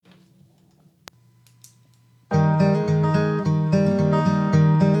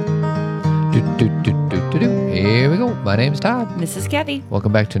My name's Todd. Mrs. Kathy.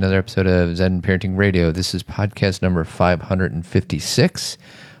 Welcome back to another episode of Zen Parenting Radio. This is podcast number 556.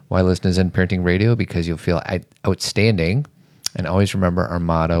 Why listen to Zen Parenting Radio? Because you'll feel outstanding. And always remember our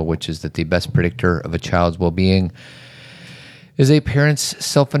motto, which is that the best predictor of a child's well-being is a parent's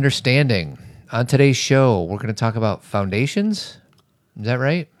self-understanding. On today's show, we're going to talk about foundations. Is that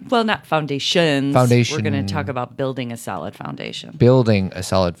right? Well, not foundations. Foundation. We're going to talk about building a solid foundation. Building a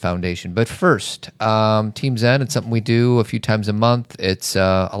solid foundation. But first, Team Zen, it's something we do a few times a month. It's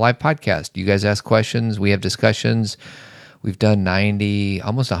a live podcast. You guys ask questions. We have discussions. We've done 90,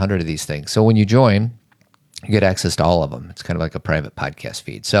 almost 100 of these things. So when you join, you get access to all of them. It's kind of like a private podcast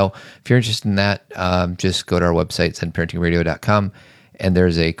feed. So if you're interested in that, just go to our website, zenparentingradio.com, and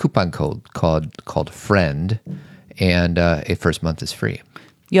there's a coupon code called FRIEND, and a first month is free.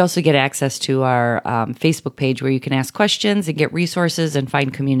 You also get access to our Facebook page where you can ask questions and get resources and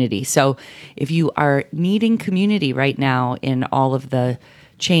find community. So if you are needing community right now in all of the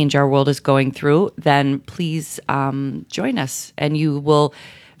change our world is going through, then please join us, and you will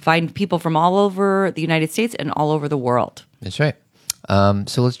find people from all over the United States and all over the world. That's right.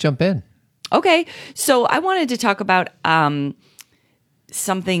 So let's jump in. Okay. So I wanted to talk about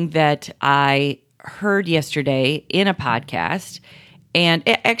something that I heard yesterday in a podcast, and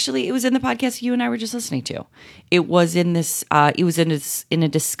it was in the podcast you and I were just listening to. It was in this. It was in a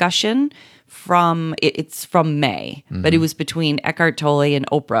discussion from May, but it was between Eckhart Tolle and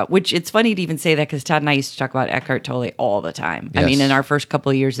Oprah. Which it's funny to even say that because Todd and I used to talk about Eckhart Tolle all the time. Yes. I mean, in our first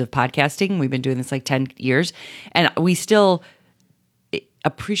couple of years of podcasting, we've been doing this like 10 years, and we still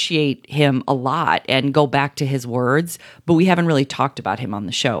appreciate him a lot and go back to his words, but we haven't really talked about him on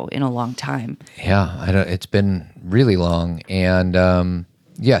the show in a long time. Yeah, it's been really long. And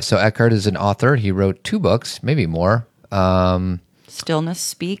so Eckhart is an author. He wrote 2 books, maybe more. Stillness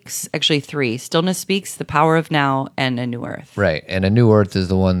Speaks, actually 3. Stillness Speaks, The Power of Now, and A New Earth. Right. And A New Earth is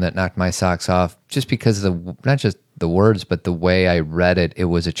the one that knocked my socks off just because of not just the words, but the way I read it. It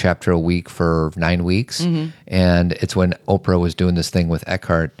was a chapter a week for 9 weeks. Mm-hmm. And it's when Oprah was doing this thing with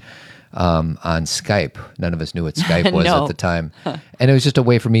Eckhart on Skype. None of us knew what Skype was No. at the time. And it was just a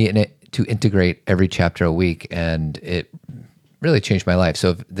way for me to integrate every chapter a week. And it really changed my life. So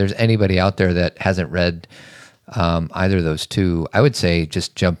if there's anybody out there that hasn't read either of those 2, I would say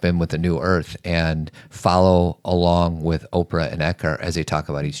just jump in with A New Earth and follow along with Oprah and Eckhart as they talk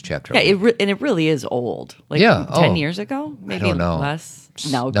about each chapter. Yeah, it really is old. Like 10 years ago? Maybe I don't know. less?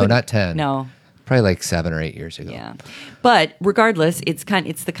 No, not 10. No. Probably like 7 or 8 years ago. Yeah. But regardless, it's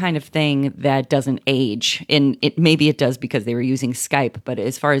the kind of thing that doesn't age. And maybe it does because they were using Skype, but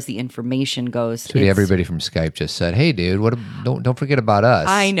as far as the information goes, So everybody from Skype just said, "Hey, dude, don't forget about us."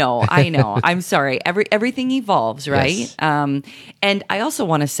 I know. I'm sorry. Everything evolves, right? Yes. And I also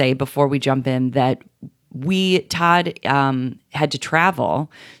want to say before we jump in that Todd had to travel,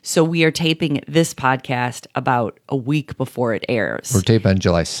 so we are taping this podcast about a week before it airs. We're taping on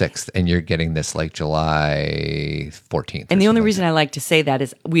July 6th, and you're getting this like July 14th. And the only reason I like to say that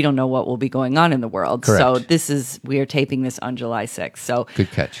is we don't know what will be going on in the world. Correct. So we are taping this on July 6th. So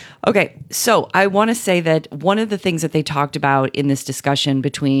Good catch. Okay, so I want to say that one of the things that they talked about in this discussion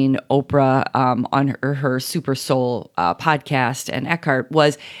between Oprah on her Super Soul podcast and Eckhart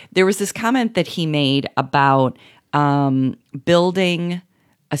was there was this comment that he made about building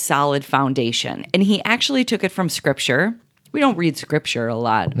a solid foundation. And he actually took it from scripture. We don't read scripture a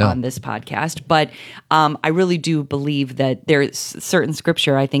lot on this podcast, but I really do believe that there's certain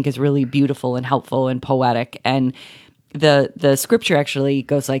scripture I think is really beautiful and helpful and poetic. And the scripture actually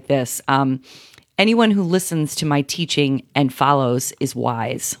goes like this. Anyone who listens to my teaching and follows is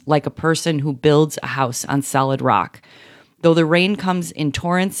wise, like a person who builds a house on solid rock. Though the rain comes in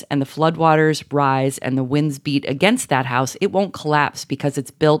torrents and the floodwaters rise and the winds beat against that house, it won't collapse because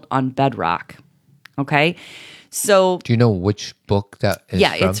it's built on bedrock. Okay? So do you know which book that is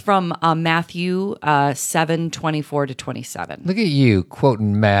from? It's from Matthew 7:24-27. Look at you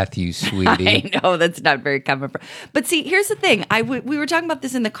quoting Matthew, sweetie. I know that's not very common. But see, here's the thing. We were talking about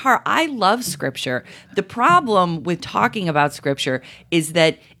this in the car. I love scripture. The problem with talking about scripture is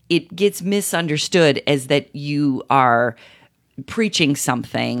that it gets misunderstood as that you are preaching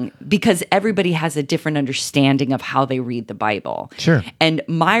something because everybody has a different understanding of how they read the Bible. Sure. And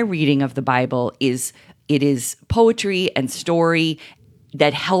my reading of the Bible is poetry and story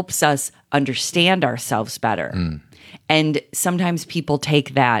that helps us understand ourselves better. And sometimes people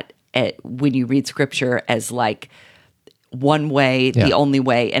take that when you read scripture as like one way, the only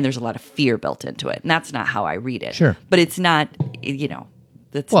way, and there's a lot of fear built into it. And that's not how I read it. Sure. But it's not,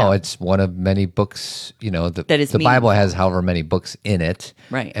 Well, it's one of many books, the Bible has however many books in it.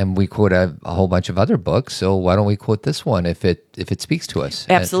 Right. And we quote a whole bunch of other books. So why don't we quote this one if it speaks to us?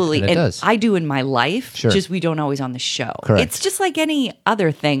 Absolutely. And it does. I do in my life, Sure. just we don't always on the show. Correct. It's just like any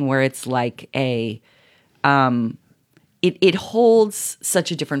other thing where it's like it holds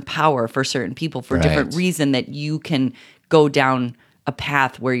such a different power for certain people for a different reason that you can go down a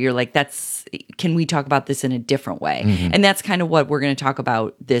path where you're like, can we talk about this in a different way? Mm-hmm. And that's kind of what we're going to talk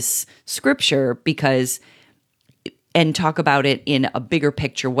about this scripture and talk about it in a bigger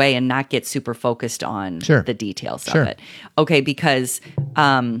picture way and not get super focused on the details of it. Okay, because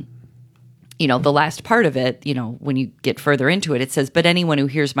the last part of it, when you get further into it, it says, but anyone who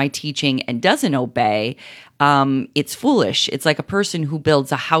hears my teaching and doesn't obey, it's foolish. It's like a person who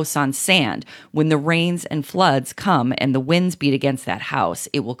builds a house on sand. When the rains and floods come and the winds beat against that house,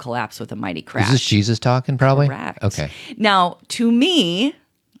 it will collapse with a mighty crash. Is this Jesus talking probably? Correct. Okay. Now, to me,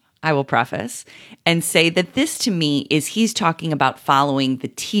 I will preface and say that this to me is he's talking about following the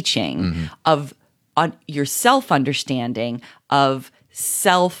teaching of your self-understanding, of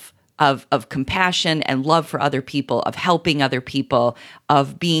of compassion and love for other people, of helping other people,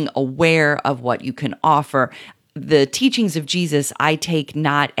 of being aware of what you can offer. The teachings of Jesus I take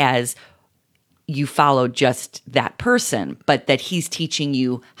not as you follow just that person, but that he's teaching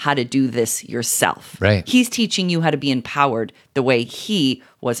you how to do this yourself. Right. He's teaching you how to be empowered the way he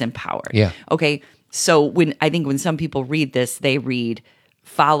was empowered. Yeah. Okay. So when some people read this, they read,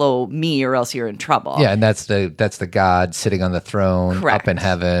 follow me or else you're in trouble. Yeah, and that's the God sitting on the throne, Correct. Up in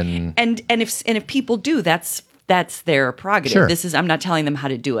heaven. And if people do, that's their prerogative. Sure. I'm not telling them how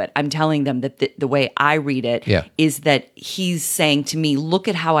to do it. I'm telling them that the way I read it is that he's saying to me, look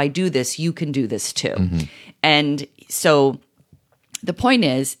at how I do this. You can do this too. Mm-hmm. And so the point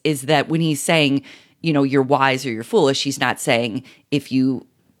is that when he's saying, you're wise or you're foolish, he's not saying if you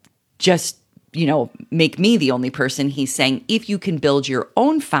just make me the only person. He's saying if you can build your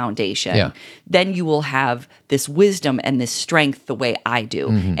own foundation, then you will have this wisdom and this strength the way I do.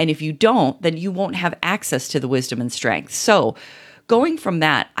 Mm-hmm. And if you don't, then you won't have access to the wisdom and strength. So going from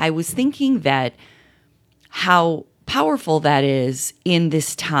that, I was thinking that how powerful that is in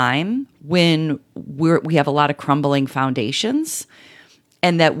this time when we have a lot of crumbling foundations,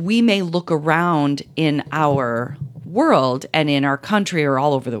 and that we may look around in our world and in our country or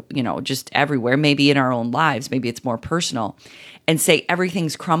all over the, just everywhere, maybe in our own lives, maybe it's more personal, and say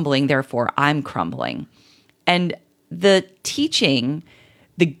everything's crumbling, therefore I'm crumbling. And the teaching,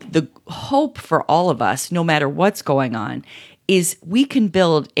 the hope for all of us, no matter what's going on, is we can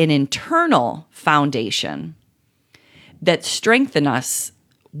build an internal foundation that strengthen us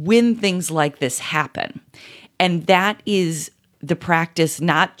when things like this happen. And that is the practice,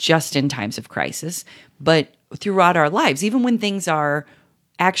 not just in times of crisis, but throughout our lives. Even when things are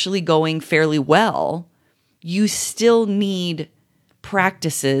actually going fairly well, you still need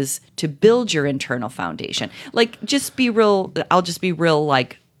practices to build your internal foundation. Like, I'll just be real,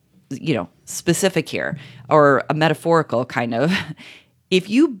 like, specific here, or a metaphorical kind of. If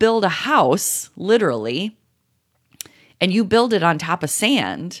you build a house, literally, and you build it on top of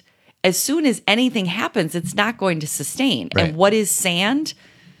sand, as soon as anything happens, it's not going to sustain. Right. And what is sand?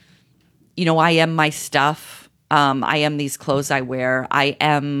 I am my stuff. I am these clothes I wear. I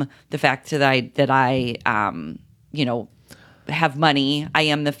am the fact that I have money. I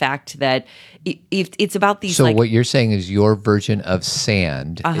am the fact that it's about these. So what you're saying is your version of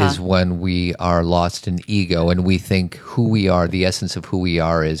sand is when we are lost in ego and we think who we are, the essence of who we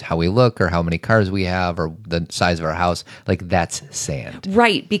are is how we look or how many cars we have or the size of our house. Like, that's sand.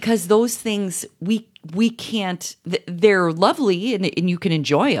 Right. Because those things we can't, they're lovely and you can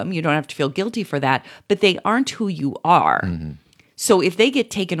enjoy them. You don't have to feel guilty for that, but they aren't who you are. Mm-hmm. So if they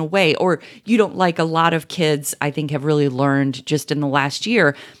get taken away, or you don't, like a lot of kids, I think, have really learned just in the last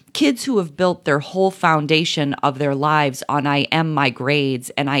year, kids who have built their whole foundation of their lives on I am my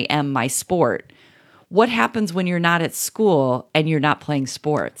grades and I am my sport. What happens when you're not at school and you're not playing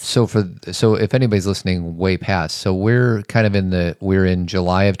sports? So if anybody's listening way past, so we're in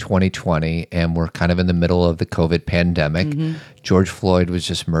July of 2020 and we're kind of in the middle of the COVID pandemic. Mm-hmm. George Floyd was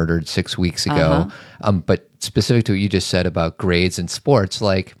just murdered 6 weeks ago. But specific to what you just said about grades and sports,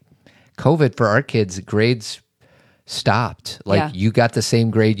 like COVID for our kids, grades stopped. Like, you got the same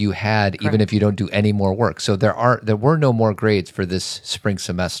grade you had. Correct. Even if you don't do any more work. So there were no more grades for this spring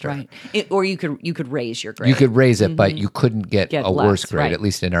semester. Right. Or you could raise your grade. You could raise it, but you couldn't get a worse grade, right. At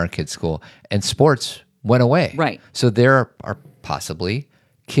least in our kids' school. And sports went away. Right. So there are possibly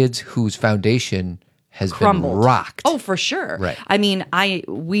kids whose foundation has crumbled. been rocked. Oh, for sure. Right. I mean,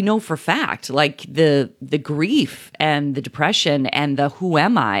 we know for fact, like the grief and the depression and the who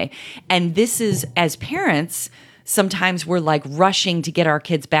am I? And this is, as parents, sometimes we're like rushing to get our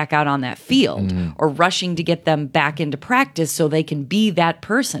kids back out on that field or rushing to get them back into practice so they can be that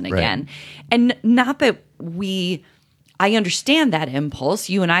person again. Right. And not that I understand that impulse.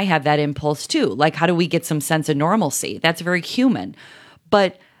 You and I have that impulse too. Like, how do we get some sense of normalcy? That's very human.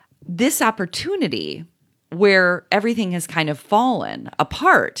 But this opportunity where everything has kind of fallen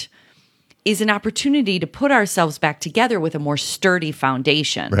apart is an opportunity to put ourselves back together with a more sturdy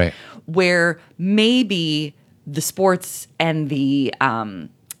foundation. Right. Where maybe the sports and the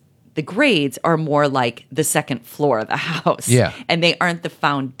grades are more like the second floor of the house. Yeah. And they aren't the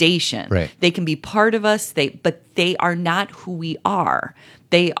foundation. Right. They can be part of us, but they are not who we are.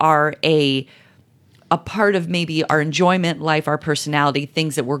 They are a part of maybe our enjoyment, life, our personality,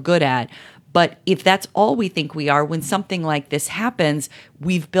 things that we're good at. But if that's all we think we are, when something like this happens,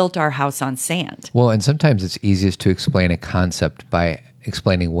 we've built our house on sand. Well, and sometimes it's easiest to explain a concept by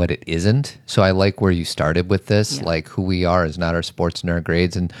explaining what it isn't. So I like where you started with this, like who we are is not our sports and our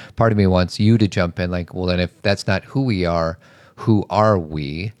grades. And part of me wants you to jump in like, well, then if that's not who we are, who are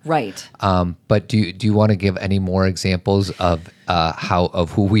we? Right. But do you want to give any more examples of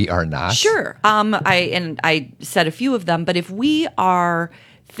who we are not? Sure. I said a few of them, but if we are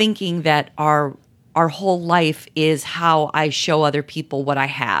thinking that our whole life is how I show other people what I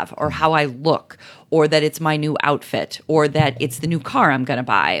have, or how I look, or that it's my new outfit, or that it's the new car I'm going to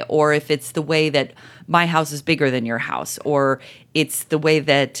buy, or if it's the way that my house is bigger than your house, or it's the way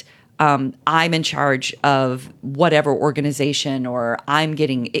that I'm in charge of whatever organization, or I'm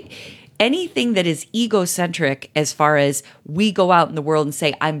getting anything that is egocentric as far as we go out in the world and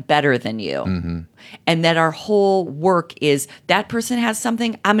say, I'm better than you. Mm-hmm. And that our whole work is that person has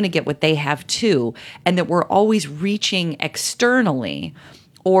something, I'm going to get what they have too. And that we're always reaching externally,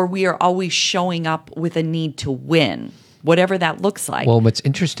 or we are always showing up with a need to win, whatever that looks like. Well, what's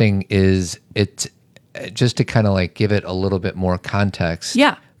interesting is it, just to kind of like give it a little bit more context.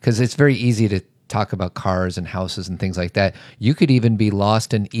 Yeah. Because it's very easy to talk about cars and houses and things like that. You could even be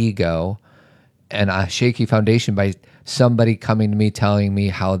lost in ego and a shaky foundation by somebody coming to me telling me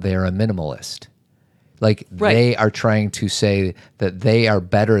how they're a minimalist. Like They are trying to say that they are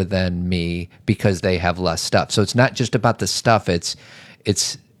better than me because they have less stuff. So it's not just about the stuff. It's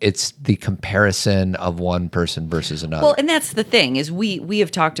the comparison of one person versus another. Well, and that's the thing is we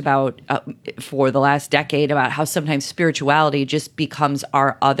have talked about for the last decade about how sometimes spirituality just becomes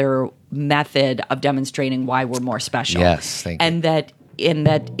our other method of demonstrating why we're more special. Yes, thank you. And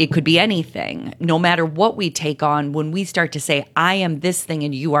that it could be anything, no matter what we take on. When we start to say, I am this thing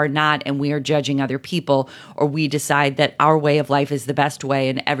and you are not, and we are judging other people, or we decide that our way of life is the best way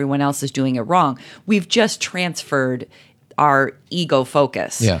and everyone else is doing it wrong, we've just transferred our ego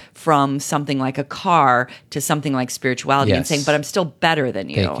focus from something like a car to something like spirituality, and saying, but I'm still better than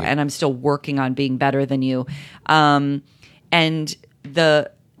you, and I'm still working on being better than you. And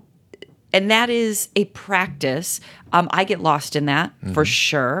that is a practice. I get lost in that for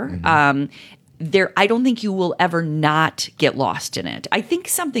sure. Mm-hmm. I don't think you will ever not get lost in it. I think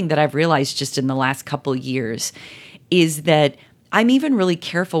something that I've realized just in the last couple of years is that I'm even really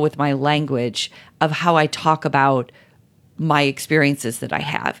careful with my language of how I talk about my experiences that I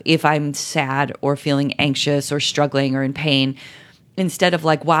have. If I'm sad or feeling anxious or struggling or in pain, instead of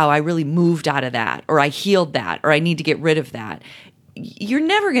like, wow, I really moved out of that, or I healed that, or I need to get rid of that. You're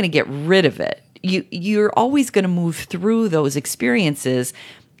never going to get rid of it. You're always going to move through those experiences,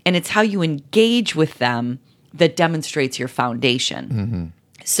 and it's how you engage with them that demonstrates your foundation. Mm-hmm.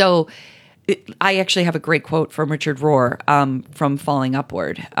 So I actually have a great quote from Richard Rohr from Falling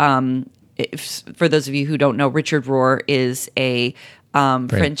Upward. For those of you who don't know, Richard Rohr is a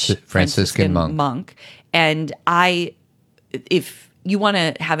Franciscan monk. And if you want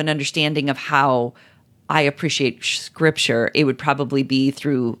to have an understanding of how I appreciate scripture, it would probably be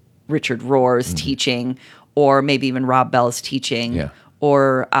through Richard Rohr's teaching, or maybe even Rob Bell's teaching,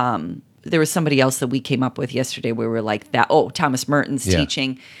 or there was somebody else that we came up with yesterday where we were like that. Oh, Thomas Merton's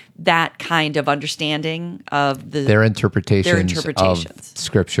teaching, that kind of understanding of their interpretations of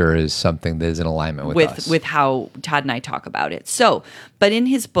scripture is something that is in alignment with us. With how Todd and I talk about it. So, but in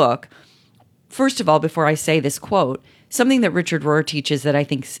his book, first of all, before I say this quote, something that Richard Rohr teaches that I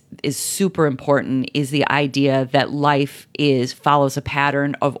think is super important is the idea that life follows a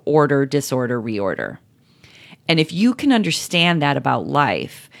pattern of order, disorder, reorder. And if you can understand that about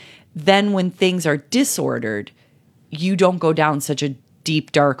life, then when things are disordered, you don't go down such a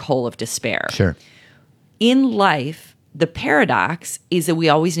deep, dark hole of despair. Sure. In life, the paradox is that we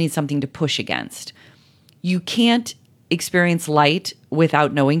always need something to push against. you can't experience light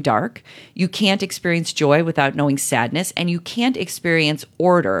without knowing dark. You can't experience joy without knowing sadness. And you can't experience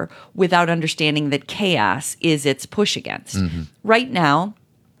order without understanding that chaos is its push against. Right now,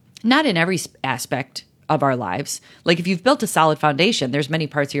 not in every aspect of our lives. Like if you've built a solid foundation, there's many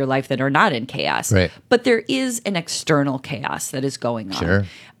parts of your life that are not in chaos. Right. But there is an external chaos that is going on. Sure.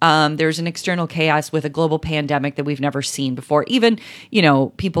 There's an external chaos with a global pandemic that we've never seen before. Even,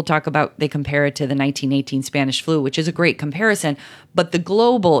 people talk about, they compare it to the 1918 Spanish flu, which is a great comparison, but the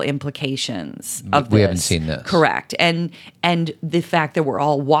global implications of this. We haven't seen this. Correct. And the fact that we're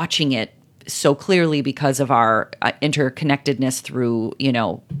all watching it so clearly because of our interconnectedness through,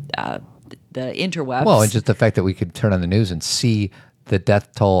 the interwebs. Well, and just the fact that we could turn on the news and see the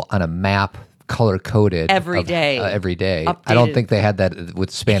death toll on a map, color coded every day. Updated. I don't think they had that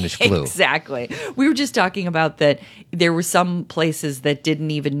with Spanish flu. Exactly. We were just talking about that there were some places that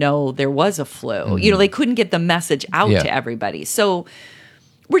didn't even know there was a flu. They couldn't get the message out to everybody. So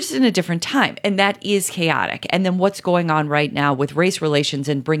we're just in a different time, and that is chaotic. And then what's going on right now with race relations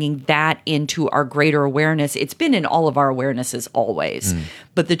and bringing that into our greater awareness, it's been in all of our awarenesses always.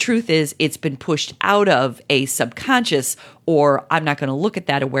 But the truth is it's been pushed out of a subconscious, or I'm not going to look at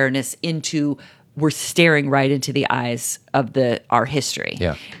that awareness, into we're staring right into the eyes of our history.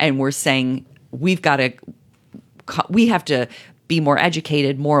 Yeah. And we're saying we have to be more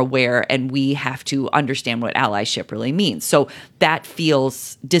educated, more aware, and we have to understand what allyship really means. So that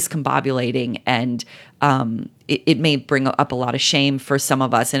feels discombobulating, and it may bring up a lot of shame for some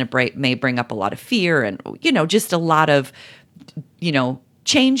of us, and it may bring up a lot of fear, and just a lot of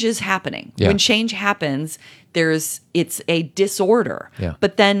change is happening. Yeah. When change happens, it's a disorder. Yeah.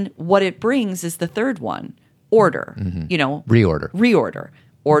 But then what it brings is the third one, order. Reorder.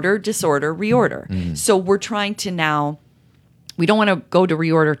 Order, disorder, reorder. So we're trying to now. We don't want to go to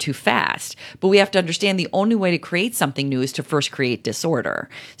reorder too fast, but we have to understand the only way to create something new is to first create disorder.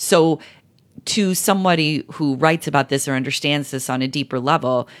 So to somebody who writes about this or understands this on a deeper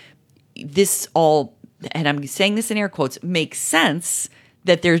level, this all, and I'm saying this in air quotes, makes sense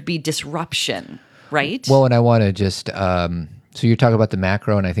that there'd be disruption, right? Well, and I want to just, so you're talking about the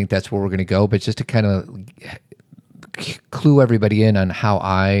macro, and I think that's where we're going to go, but just to kind of clue everybody in on how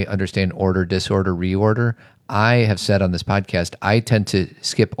I understand order, disorder, reorder, I have said on this podcast, I tend to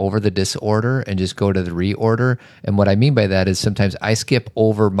skip over the disorder and just go to the reorder. And what I mean by that is sometimes I skip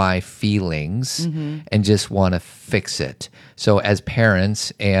over my feelings and just want to fix it. So as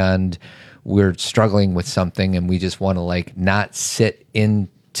parents, and we're struggling with something and we just want to not sit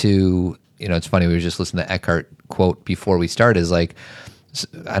into, it's funny, we were just listening to Eckhart quote before we started, is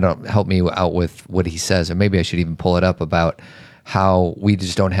help me out with what he says, or maybe I should even pull it up, about how we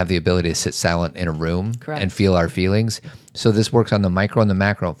just don't have the ability to sit silent in a room and feel our feelings. So this works on the micro and the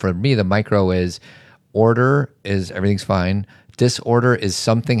macro. For me, the micro is order is everything's fine. Disorder is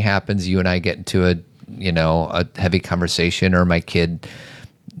something happens, you and I get into a heavy conversation, or my kid,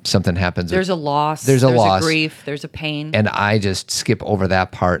 something happens. There's a loss. There's a grief. There's a pain. And I just skip over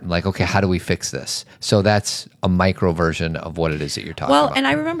that part and okay, how do we fix this? So that's a micro version of what it is that you're talking about. Well, and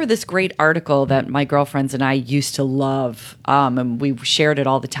I remember this great article that my girlfriends and I used to love, and we shared it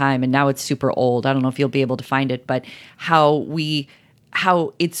all the time, and now it's super old. I don't know if you'll be able to find it, but how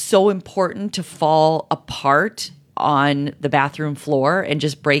it's so important to fall apart on the bathroom floor and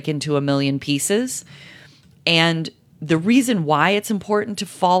just break into a million pieces. And the reason why it's important to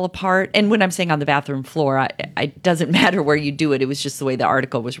fall apart, and when I'm saying on the bathroom floor, it doesn't matter where you do it. It was just the way the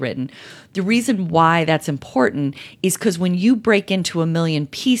article was written. The reason why that's important is because when you break into a million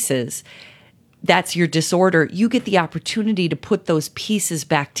pieces, that's your disorder. You get the opportunity to put those pieces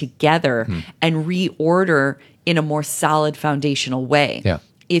back together and reorder in a more solid foundational way. Yeah.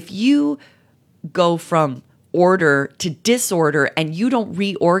 If you go from order to disorder and you don't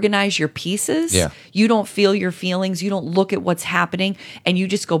reorganize your pieces, you don't feel your feelings, you don't look at what's happening, and you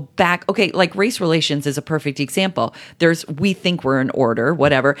just go back. Okay, like race relations is a perfect example. We think we're in order,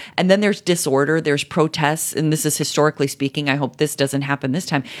 whatever, and then there's disorder, there's protests, and this is historically speaking, I hope this doesn't happen this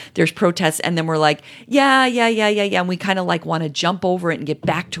time. There's protests, and then we're like, yeah, and we kind of want to jump over it and get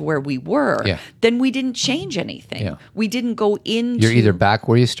back to where we were. Yeah. Then we didn't change anything. Yeah. We didn't go into... You're either back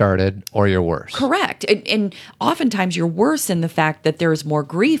where you started or you're worse. Correct. And oftentimes you're worse in the fact that there's more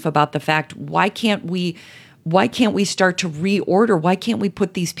grief about the fact, why can't we start to reorder? Why can't we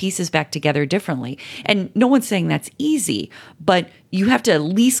put these pieces back together differently? And no one's saying that's easy, but you have to at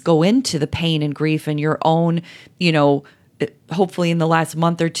least go into the pain and grief and your own, hopefully in the last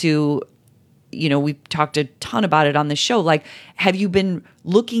month or two, we've talked a ton about it on the show. Have you been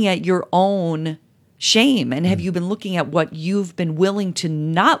looking at your own shame? And have you been looking at what you've been willing to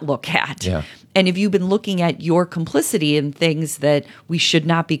not look at? Yeah. And have you been looking at your complicity in things that we should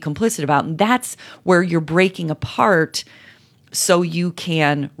not be complicit about? And that's where you're breaking apart, so we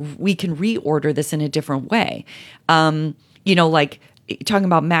can reorder this in a different way. Like talking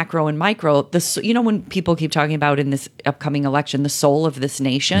about macro and micro, when people keep talking about in this upcoming election, the soul of this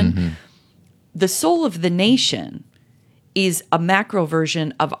nation, the soul of the nation is a macro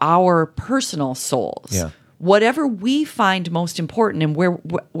version of our personal souls. Yeah. Whatever we find most important and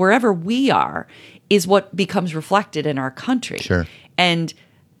wherever we are is what becomes reflected in our country. Sure. And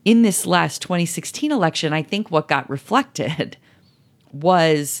in this last 2016 election, I think what got reflected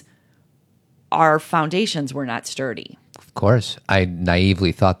was our foundations were not sturdy. Of course. I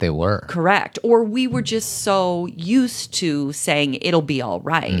naively thought they were. Correct. Or we were just so used to saying it'll be all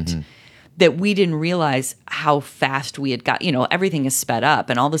right that we didn't realize how fast we had got, everything is sped up.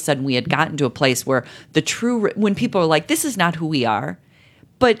 And all of a sudden we had gotten to a place where when people are like, this is not who we are,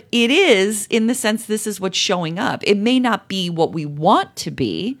 but it is, in the sense this is what's showing up. It may not be what we want to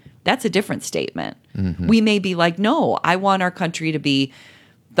be. That's a different statement. We may be like, no, I want our country to be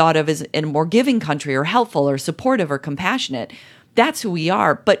thought of as a more giving country, or helpful or supportive or compassionate. That's who we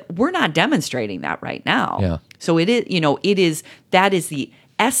are, but we're not demonstrating that right now. Yeah. So that is the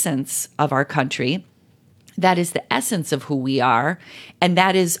essence of our country. That is the essence of who we are, and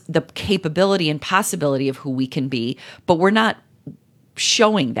that is the capability and possibility of who we can be, but we're not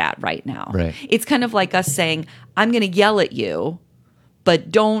showing that right now. Right. It's kind of like us saying, I'm going to yell at you, but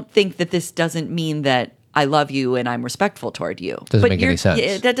don't think that this doesn't mean that I love you and I'm respectful toward you. Doesn't make any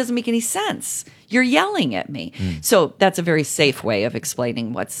sense. That doesn't make any sense. You're yelling at me. So that's a very safe way of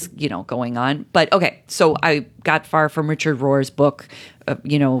explaining what's, going on. But okay, so I got far from Richard Rohr's book,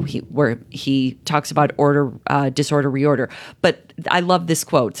 where he talks about order, disorder, reorder. But I love this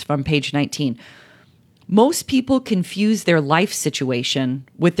quote. It's from page 19. Most people confuse their life situation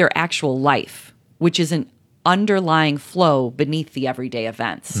with their actual life, which is an underlying flow beneath the everyday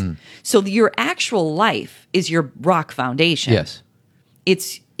events. So your actual life is your rock foundation. Yes.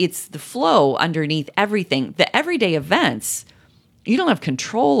 It's the flow underneath everything. The everyday events, you don't have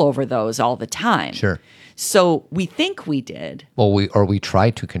control over those all the time. Sure. So we think we did. Well, we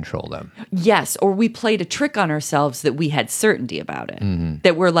try to control them. Yes, or we played a trick on ourselves that we had certainty about it.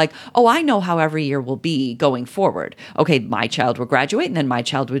 That we're like, oh, I know how every year will be going forward. Okay, my child will graduate, and then my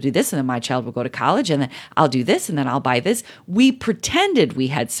child will do this, and then my child will go to college, and then I'll do this, and then I'll buy this. We pretended we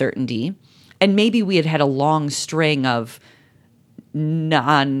had certainty, and maybe we had a long string of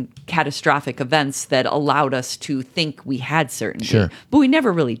non-catastrophic events that allowed us to think we had certainty. Sure. But we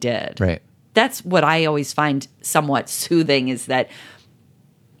never really did. Right. That's what I always find somewhat soothing, is that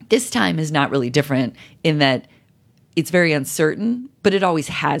this time is not really different in that it's very uncertain, but it always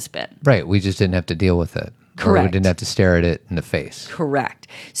has been. Right. We just didn't have to deal with it. Correct. Or we didn't have to stare at it in the face. Correct.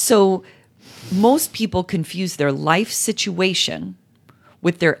 So most people confuse their life situation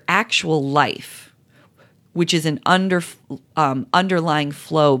with their actual life, which is an underlying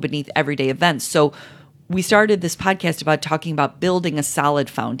flow beneath everyday events. So we started this podcast about talking about building a solid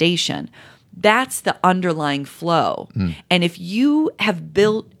foundation. That's the underlying flow. And if you have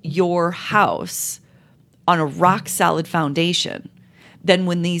built your house on a rock solid foundation, then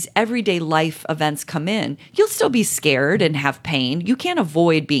when these everyday life events come in, you'll still be scared and have pain. You can't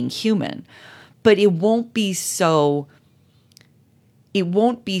avoid being human, but it won't be so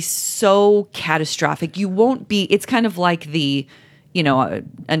catastrophic. It's kind of like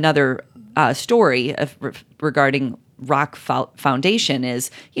another story regarding rock foundation is,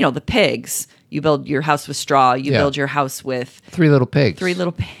 the pigs. You build your house with straw. You build your house with Three little pigs.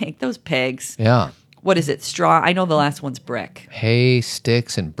 Those pigs. Yeah. What is it? Straw. I know the last one's brick. Hay,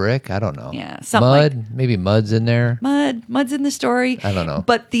 sticks, and brick. I don't know. Yeah, something mud. Maybe mud's in there. Mud's in the story. I don't know.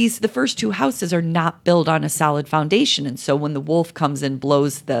 But the first two houses are not built on a solid foundation, and so when the wolf comes and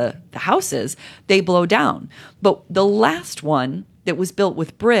blows the houses, they blow down. But the last one that was built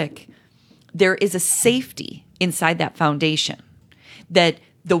with brick, there is a safety inside that foundation that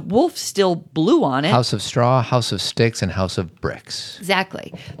the wolf still blew on it. House of straw, house of sticks, and house of bricks.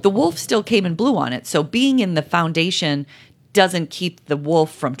 Exactly. The wolf still came and blew on it. So being in the foundation doesn't keep the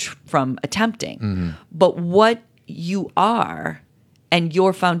wolf from attempting. But what you are and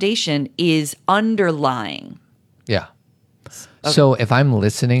your foundation is underlying. Yeah. Okay. So if I'm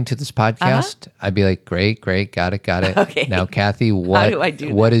listening to this podcast, I'd be like, great, got it. Okay. Now, Kathy, what do I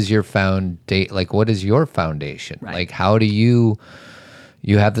do what is your what is your foundation? Right. Like, how do you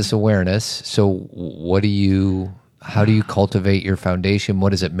have this awareness? So how do you cultivate your foundation?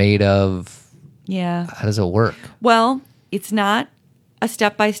 What is it made of? Yeah. How does it work? Well, it's not a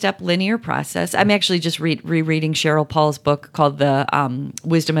step-by-step linear process. I'm actually just rereading Cheryl Paul's book called The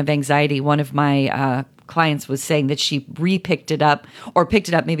Wisdom of Anxiety. One of my clients was saying that she picked it up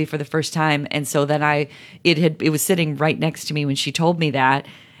maybe for the first time, and so then it was sitting right next to me when she told me that.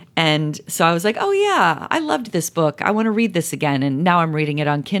 And so I was like, oh yeah, I loved this book. I want to read this again. And now I'm reading it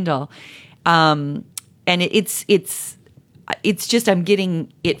on Kindle. And it's just, I'm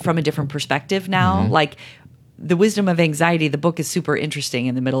getting it from a different perspective now. Mm-hmm. Like The Wisdom of Anxiety, the book is super interesting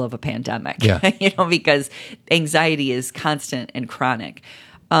in the middle of a pandemic, because anxiety is constant and chronic.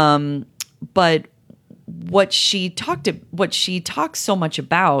 But what she talks so much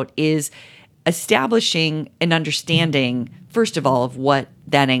about is establishing an understanding, first of all, of what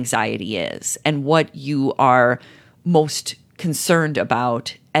that anxiety is and what you are most concerned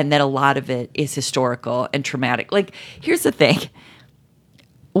about, and that a lot of it is historical and traumatic. Like, here's the thing.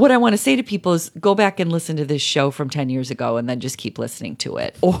 What I want to say to people is go back and listen to this show from 10 years ago and then just keep listening to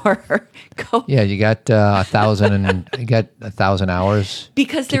it. Or go. Yeah, you got 1,000 hours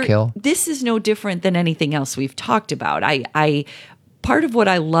because to kill. This is no different than anything else we've talked about. Part of what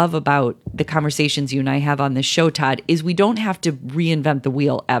I love about the conversations you and I have on this show, Todd, is we don't have to reinvent the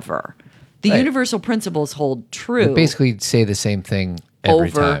wheel ever. The universal principles hold true. We basically say the same thing every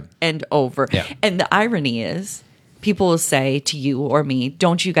over time. And over. Yeah. And the irony is, people will say to you or me,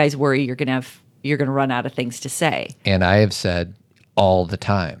 "Don't you guys worry, you're gonna run out of things to say." And I have said all the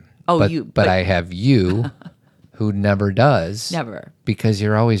time. Oh, but I have you who never does. Never. Because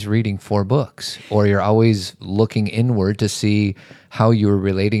you're always reading 4 books, or you're always looking inward to see how you're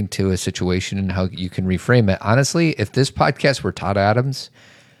relating to a situation and how you can reframe it. Honestly, if this podcast were Todd Adams,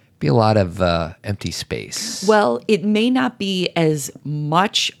 it'd be a lot of empty space. Well, it may not be as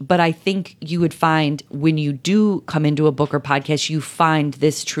much, but I think you would find when you do come into a book or podcast, you find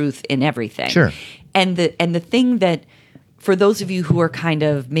this truth in everything. Sure. And the thing that, for those of you who are kind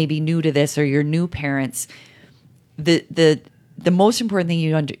of maybe new to this or you're new parents, the most important thing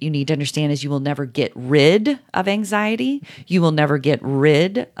you need to understand is you will never get rid of anxiety, you will never get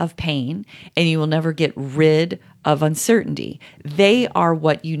rid of pain, and you will never get rid of uncertainty. They are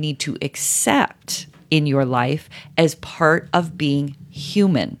what you need to accept in your life as part of being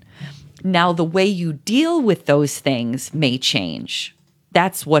human. Now, the way you deal with those things may change.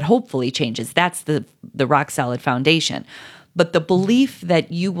 That's what hopefully changes. That's the rock solid foundation. But the belief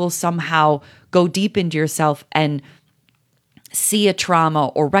that you will somehow go deep into yourself and see a trauma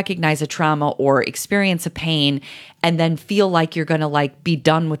or recognize a trauma or experience a pain and then feel like you're going to be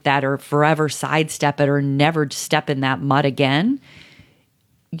done with that or forever sidestep it or never step in that mud again,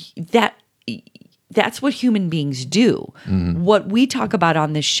 that's what human beings do. Mm-hmm. What we talk about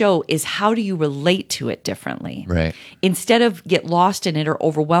on this show is how do you relate to it differently? Right. Instead of get lost in it or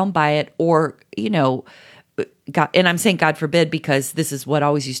overwhelmed by it or, God, and I'm saying God forbid because this is what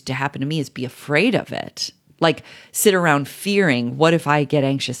always used to happen to me is be afraid of it. Like sit around fearing, what if I get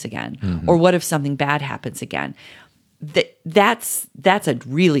anxious again? Mm-hmm. Or what if something bad happens again? That's a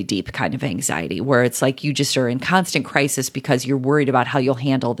really deep kind of anxiety where it's like you just are in constant crisis because you're worried about how you'll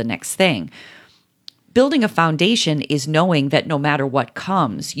handle the next thing. Building a foundation is knowing that no matter what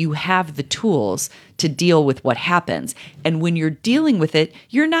comes, you have the tools to deal with what happens. And when you're dealing with it,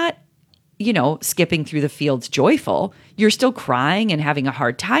 you're not skipping through the fields joyful. You're still crying and having a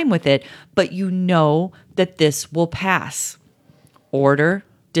hard time with it, but you know that this will pass. Order,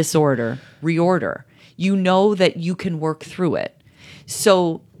 disorder, reorder. You know that you can work through it.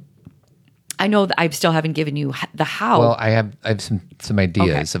 So I know that I still haven't given you the how. Well, I have some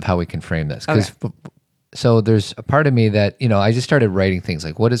ideas of how we can frame this. So there's a part of me that, I just started writing things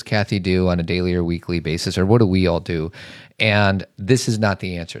like, what does Kathy do on a daily or weekly basis, or what do we all do? And this is not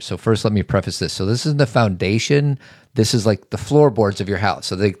the answer. So first, let me preface this. So this is the foundation. This is like the floorboards of your house.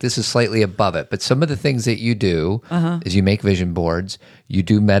 So this is slightly above it. But some of the things that you do is you make vision boards, you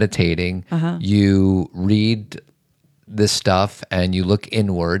do meditating, you read this stuff, and you look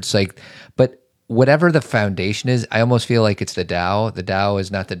inwards. But whatever the foundation is, I almost feel like it's the Tao. The Tao is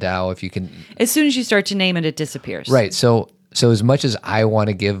not the Tao if you can... As soon as you start to name it, it disappears. Right. So as much as I want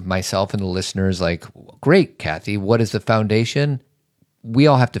to give myself and the listeners great, Kathy, what is the foundation? We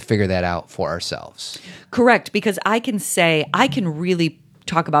all have to figure that out for ourselves. Correct. Because I can really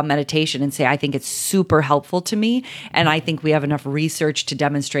talk about meditation and say, I think it's super helpful to me. And I think we have enough research to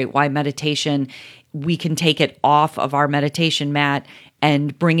demonstrate why meditation, we can take it off of our meditation mat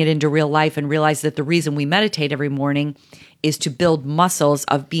and bring it into real life and realize that the reason we meditate every morning is to build muscles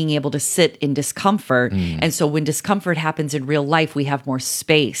of being able to sit in discomfort. And so when discomfort happens in real life, we have more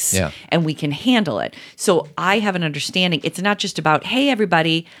space and we can handle it. So I have an understanding. It's not just about, hey,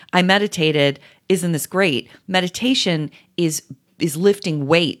 everybody, I meditated. Isn't this great? Meditation is is lifting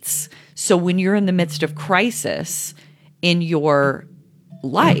weights. So when you're in the midst of crisis in your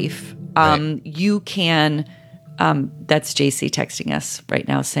life, you can. That's JC texting us right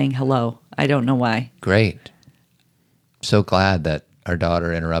now saying hello. I don't know why. Great. So glad that our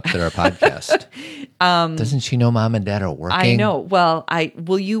daughter interrupted our podcast. Doesn't she know mom and dad are working? I know. Well,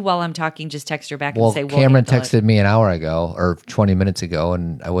 will you, while I'm talking, just text her back and say, "Well, Cameron texted me an hour ago or 20 minutes ago,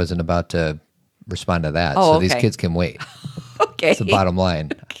 and I wasn't about to respond to that. Oh, so okay. these kids can wait. Okay. That's the bottom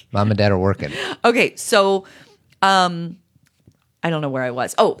line. Okay. Mom and dad are working. Okay. So, I don't know where I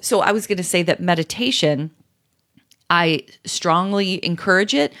was. Oh, so I was going to say that meditation, I strongly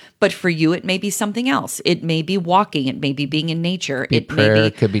encourage it, but for you, it may be something else. It may be walking. It may be being in nature. It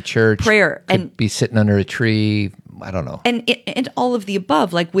could be church. Prayer. Could be sitting under a tree. I don't know. And all of the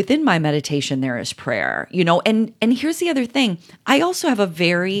above. Like within my meditation, there is prayer, and here's the other thing. I also have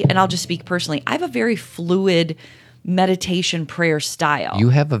and I'll just speak personally, I have a very fluid meditation prayer style. You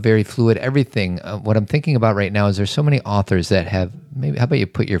have a very fluid everything. What I'm thinking about right now is there's so many authors that have, how about you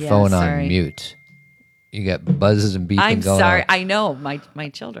put your phone on mute? You got buzzes and beeping going on. I'm sorry. I know my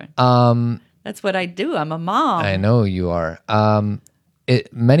children. That's what I do. I'm a mom. I know you are.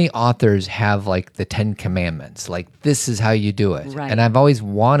 Many authors have like the 10 commandments, like this is how you do it. Right. And I've always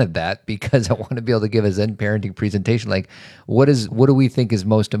wanted that because I want to be able to give a Zen parenting presentation. Like what do we think is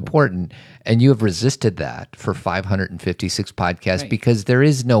most important? And you have resisted that for 556 podcasts because there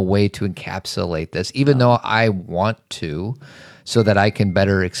is no way to encapsulate this, even though I want to, so that I can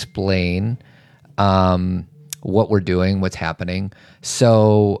better explain what we're doing, what's happening.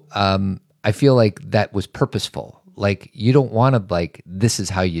 So I feel like that was purposeful. Like you don't want to this is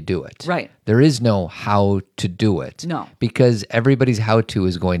how you do it. Right. There is no how to do it. No. Because everybody's how to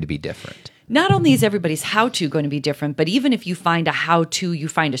is going to be different. Not only is everybody's how-to going to be different, but even if you find a how-to, you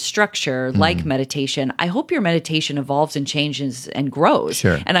find a structure like meditation, I hope your meditation evolves and changes and grows.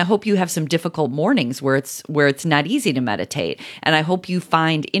 Sure. And I hope you have some difficult mornings where it's not easy to meditate. And I hope you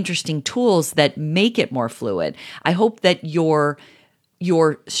find interesting tools that make it more fluid. I hope that your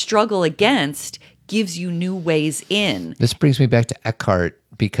struggle against gives you new ways in. This brings me back to Eckhart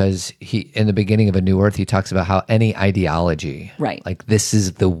because in the beginning of A New Earth, he talks about how any ideology, like this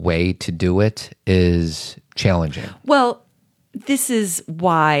is the way to do it, is challenging. Well, this is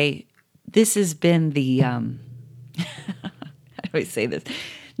why this has been the, how do I say this?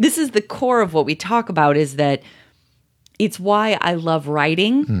 This is the core of what we talk about, is that it's why I love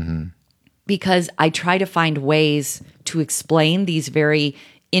writing, because I try to find ways to explain these very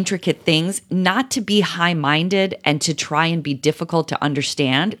intricate things, not to be high-minded and to try and be difficult to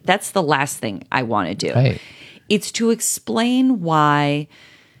understand. That's the last thing I want to do. Right. It's to explain why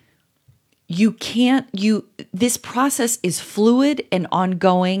this process is fluid and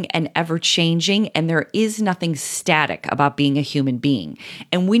ongoing and ever-changing, and there is nothing static about being a human being.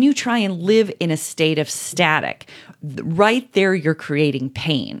 And when you try and live in a state of static, right there you're creating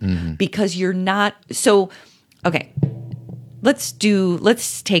pain because you're not. So, okay.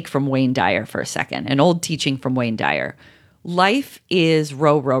 Let's take from Wayne Dyer for a second, an old teaching from Wayne Dyer. Life is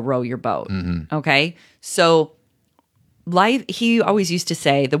row, row, row your boat. Okay? So life, he always used to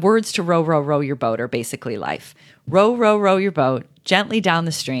say, the words to row, row, row your boat are basically life. Row, row, row your boat gently down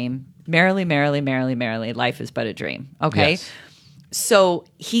the stream. Merrily, merrily, merrily, merrily, life is but a dream. Okay? Yes. So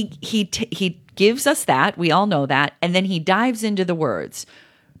he gives us that. We all know that. And then he dives into the words.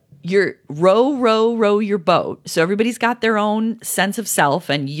 You're row, row, row your boat. So everybody's got their own sense of self,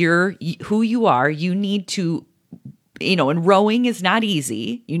 and you're who you are. You need to, and rowing is not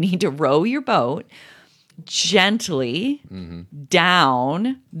easy. You need to row your boat gently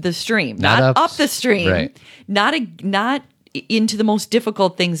down the stream, not up the stream, right. not into the most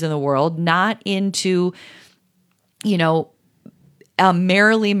difficult things in the world, not into,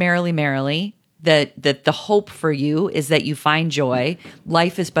 merrily, merrily, merrily. That the hope for you is that you find joy.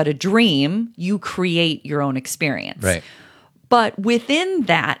 Life is but a dream. You create your own experience. Right. But within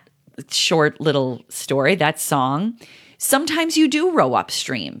that short little story, that song, sometimes you do row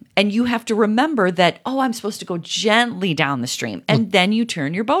upstream, and you have to remember that, I'm supposed to go gently down the stream, and then you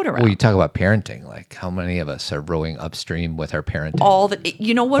turn your boat around. Well, you talk about parenting. Like, how many of us are rowing upstream with our parenting?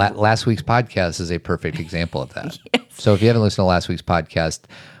 You know what? Last week's podcast is a perfect example of that. Yes. So if you haven't listened to last week's podcast,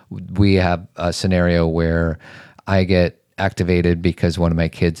 we have a scenario where I get activated because one of my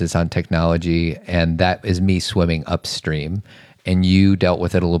kids is on technology, and that is me swimming upstream, and you dealt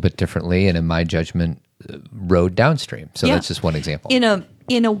with it a little bit differently, and in my judgment, rowed downstream. So that's just one example.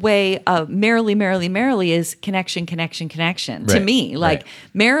 In a way, merrily, merrily, merrily is connection, connection, connection. Right. To me,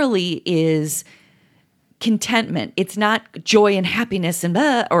 merrily is contentment. It's not joy and happiness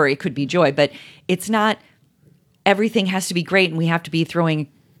or it could be joy, but it's not everything has to be great and we have to be throwing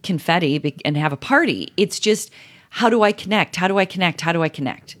confetti and have a party. It's just, how do I connect? How do I connect? How do I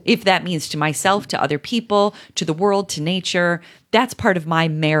connect? If that means to myself, to other people, to the world, to nature, that's part of my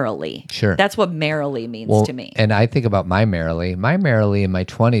merrily. Sure. That's what merrily means to me. And I think about my merrily. My merrily in my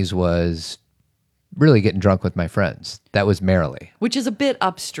 20s was really getting drunk with my friends. That was merrily. Which is a bit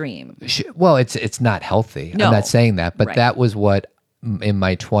upstream. Well, it's not healthy. No. I'm not saying that, but Right. that was what in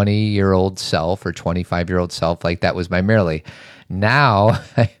my 20-year-old self or 25-year-old self, like that was my merrily. Now,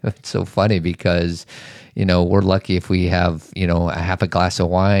 it's so funny because, we're lucky if we have, a half a glass of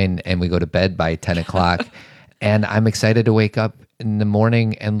wine and we go to bed by 10 o'clock. And I'm excited to wake up in the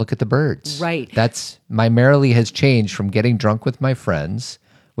morning and look at the birds. Right. That's my merrily has changed from getting drunk with my friends,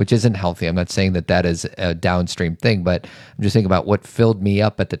 which isn't healthy. I'm not saying that is a downstream thing, but I'm just thinking about what filled me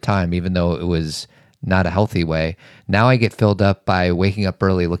up at the time, even though it was not a healthy way. Now I get filled up by waking up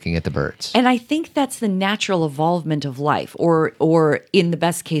early looking at the birds. And I think that's the natural evolvement of life, or in the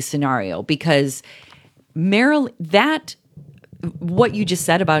best case scenario, because merrily, that what you just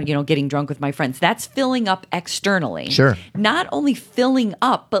said about, getting drunk with my friends, that's filling up externally. Sure. Not only filling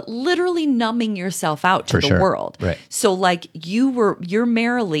up, but literally numbing yourself out to For the sure. world. Right. So like your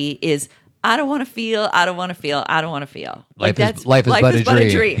merrily is, I don't want to feel, I don't want to feel, I don't want to feel. Life Like is but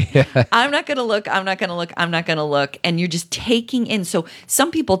a dream. I'm not going to look, I'm not going to look, I'm not going to look. And you're just taking in. So some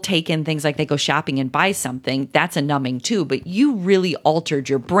people take in things like they go shopping and buy something. That's a numbing too. But you really altered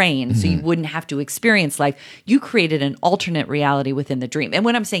your brain so you wouldn't have to experience life. You created an alternate reality within the dream. And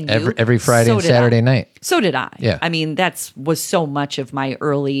when I'm saying Every Friday so and did Saturday I. night. So did I. Yeah. I mean, was so much of my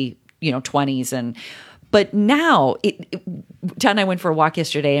early, 20s. But now, Todd and I went for a walk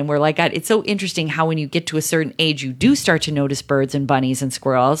yesterday, and we're like, God, it's so interesting how when you get to a certain age, you do start to notice birds and bunnies and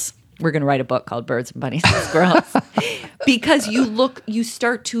squirrels. We're going to write a book called Birds and Bunnies and Squirrels. Because you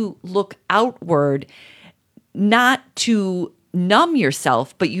start to look outward, not to numb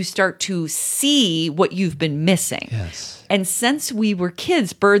yourself, but you start to see what you've been missing. Yes. And since we were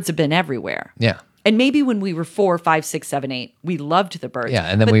kids, birds have been everywhere. Yeah. And maybe when we were 4, 5, 6, 7, 8, we loved the birds. Yeah,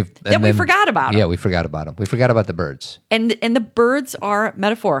 and then But we forgot about them. Yeah, we forgot about them. We forgot about the birds. And the birds are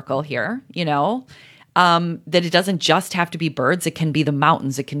metaphorical here, that it doesn't just have to be birds. It can be the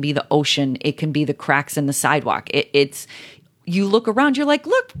mountains. It can be the ocean. It can be the cracks in the sidewalk. It's you look around, you're like,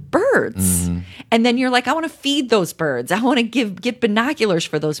 look, birds. Mm-hmm. And then you're like, I want to feed those birds. I want to get binoculars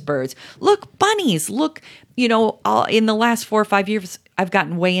for those birds. Look, bunnies. Look, in the last 4 or 5 years, I've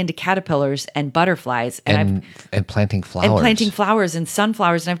gotten way into caterpillars and butterflies and planting flowers. And planting flowers and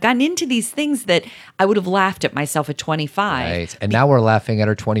sunflowers. And I've gotten into these things that I would have laughed at myself at 25. Right. And now we're laughing at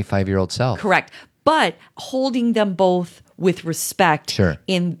our 25-year-old self. Correct. But holding them both with respect Sure.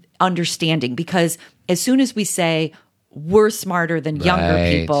 in understanding. Because as soon as we say, we're smarter than younger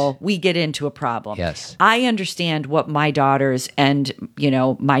Right. people, we get into a problem. Yes. I understand what my daughters and,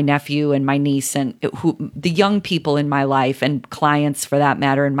 my nephew and my niece and the young people in my life and clients for that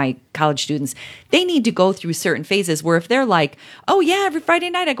matter and my college students, they need to go through certain phases where if they're like, oh yeah, every Friday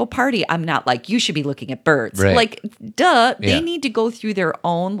night I go party, I'm not like, you should be looking at birds. Right. Like, duh, Yeah. they need to go through their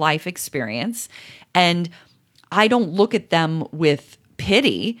own life experience. And I don't look at them with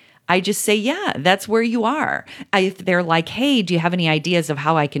pity. I just say, yeah, that's where you are. If they're like, hey, do you have any ideas of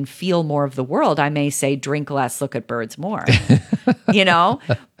how I can feel more of the world? I may say, drink less, look at birds more,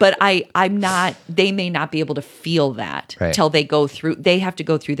 but I'm not, they may not be able to feel that Right. till they have to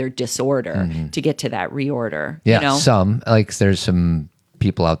go through their disorder to get to that reorder. Yeah, some, like there's some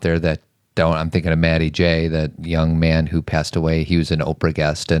people out there that don't. I'm thinking of Matty J, that young man who passed away. He was an Oprah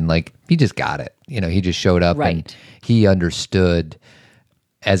guest and he just got it. He just showed up Right. and he understood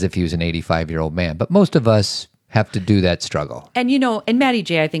as if he was an 85-year-old man. But most of us have to do that struggle. And and Matty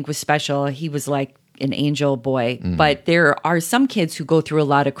J, I think, was special. He was like an angel boy. But there are some kids who go through a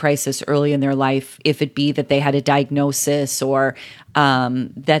lot of crisis early in their life, if it be that they had a diagnosis or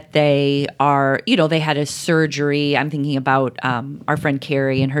that they are, they had a surgery. I'm thinking about our friend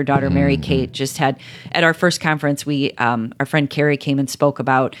Carrie and her daughter Mary Kate just had, at our first conference, our friend Carrie came and spoke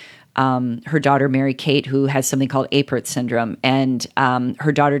about her daughter Mary Kate, who has something called Apert syndrome, and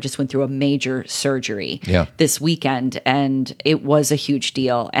her daughter just went through a major surgery this weekend, and it was a huge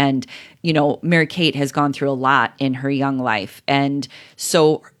deal. And Mary Kate has gone through a lot in her young life, and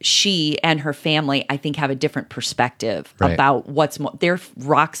so she and her family, I think, have a different perspective about what's their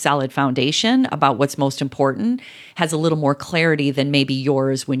rock solid foundation about what's most important has a little more clarity than maybe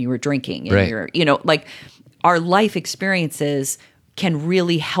yours when you were drinking. And like our life experiences can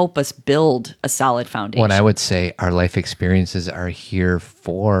really help us build a solid foundation. When I would say our life experiences are here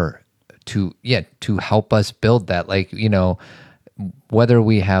to help us build that. whether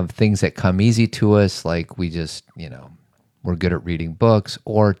we have things that come easy to us, like we just, we're good at reading books,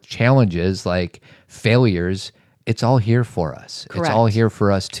 or challenges like failures, it's all here for us. Correct. It's all here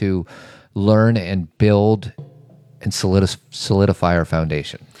for us to learn and build and solidify our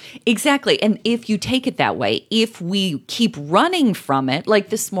foundation. Exactly. And if you take it that way, if we keep running from it, like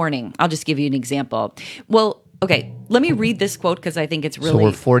this morning, I'll just give you an example. Well, okay, let me read this quote because I think it's really... So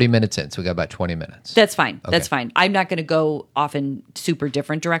we're 40 minutes in, so we got about 20 minutes. That's fine. Okay. That's fine. I'm not going to go off in super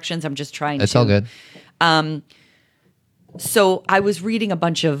different directions. I'm just trying That's all good. So I was reading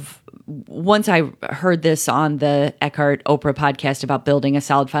once I heard this on the Eckhart Oprah podcast about building a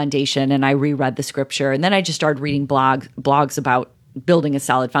solid foundation, and I reread the scripture, and then I just started reading blogs about building a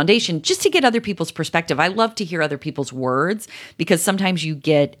solid foundation just to get other people's perspective. I love to hear other people's words because sometimes you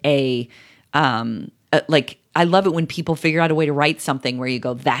get I love it when people figure out a way to write something where you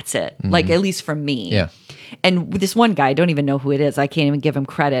go, that's it. Mm-hmm. Like, at least for me. Yeah. And this one guy, I don't even know who it is. I can't even give him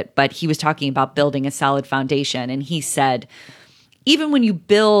credit, but he was talking about building a solid foundation. And he said, even when you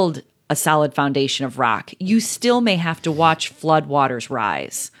build a solid foundation of rock, you still may have to watch floodwaters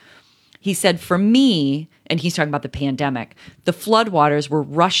rise. He said, for me, and he's talking about the pandemic, the floodwaters were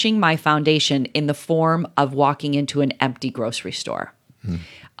rushing my foundation in the form of walking into an empty grocery store.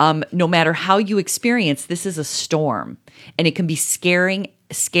 No matter how you experience, this is a storm, and it can be scary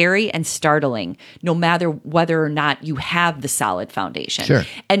and startling, no matter whether or not you have the solid foundation. Sure.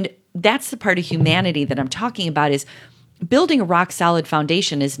 And that's the part of humanity that I'm talking about is building a rock solid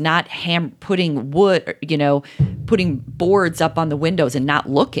foundation is not putting boards up on the windows and not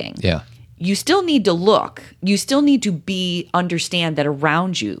looking. Yeah. You still need to look. You still need to understand that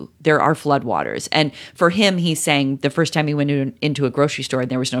around you there are floodwaters. And for him, he's saying the first time he went into a grocery store and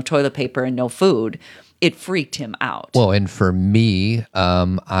there was no toilet paper and no food, it freaked him out. Well, and for me,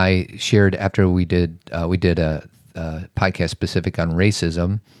 I shared after we did a podcast specific on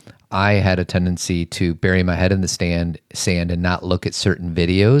racism. I had a tendency to bury my head in the sand and not look at certain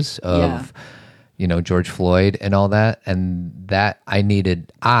videos of. George Floyd and all that, and that I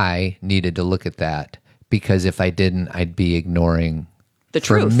needed to look at that because if I didn't, I'd be ignoring the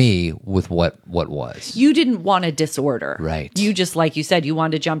truth for me with what was. You didn't want a disorder, right? You just, like you said, you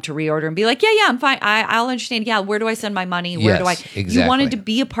wanted to jump to reorder and be like, yeah, I'm fine. I'll understand. Yeah, where do I send my money? Where do I? Exactly. You wanted to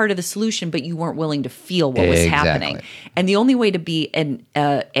be a part of the solution, but you weren't willing to feel what was happening. And the only way to be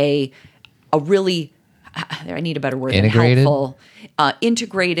a really, I need a better word, integrated, helpful,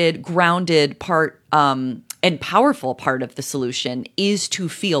 integrated, grounded part and powerful part of the solution is to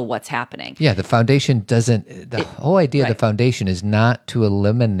feel what's happening. Yeah, the foundation the whole idea of the foundation is not to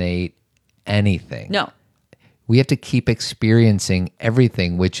eliminate anything. No. We have to keep experiencing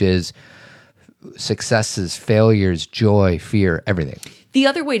everything, which is successes, failures, joy, fear, everything. The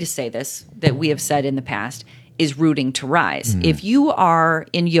other way to say this that we have said in the past is rooting to rise. If you are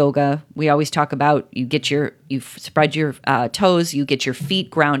in yoga, we always talk about you spread your toes, you get your feet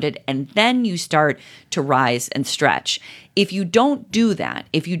grounded, and then you start to rise and stretch. If you don't do that,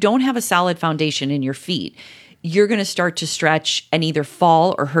 if you don't have a solid foundation in your feet, you're going to start to stretch and either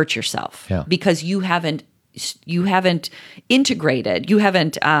fall or hurt yourself because you haven't integrated. You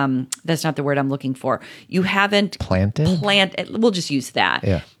haven't, that's not the word I'm looking for. You haven't planted. We'll just use that.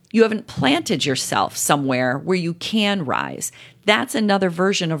 Yeah. You haven't planted yourself somewhere where you can rise. That's another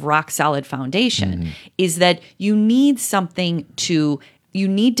version of rock solid foundation, is that you need you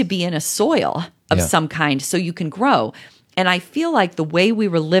need to be in a soil of some kind so you can grow. And I feel like the way we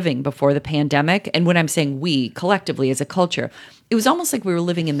were living before the pandemic, and when I'm saying we collectively as a culture, it was almost like we were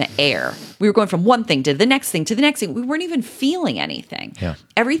living in the air. We were going from one thing to the next thing to the next thing. We weren't even feeling anything. Yeah.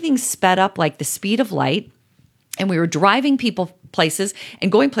 Everything sped up like the speed of light. And we were driving people places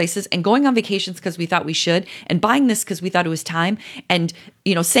and going on vacations because we thought we should, and buying this because we thought it was time, and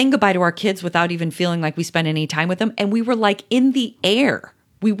saying goodbye to our kids without even feeling like we spent any time with them. And we were like in the air.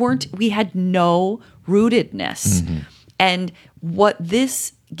 We had no rootedness. Mm-hmm. And what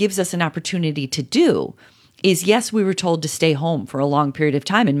this gives us an opportunity to do is, yes, we were told to stay home for a long period of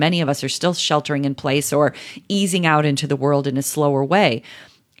time, and many of us are still sheltering in place or easing out into the world in a slower way.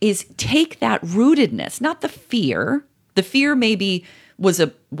 Is take that rootedness, not the fear. The fear maybe was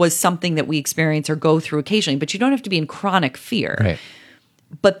something that we experience or go through occasionally, but you don't have to be in chronic fear. Right.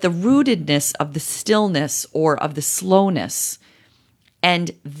 But the rootedness of the stillness or of the slowness,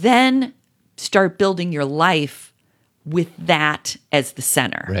 and then start building your life with that as the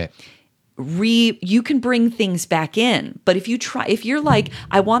center. Right. You can bring things back in, but if you're like,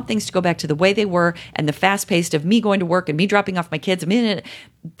 I want things to go back to the way they were, and the fast paced of me going to work and me dropping off my kids,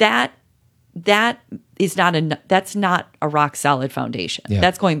 that's not a rock solid foundation. Yeah.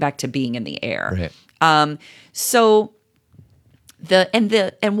 That's going back to being in the air. Right. So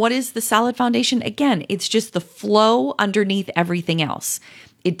And what is the solid foundation? Again, it's just the flow underneath everything else.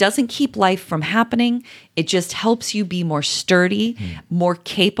 It doesn't keep life from happening. It just helps you be more sturdy, more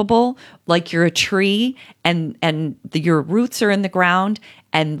capable, like you're a tree and your roots are in the ground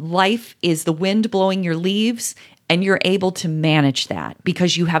and life is the wind blowing your leaves, and you're able to manage that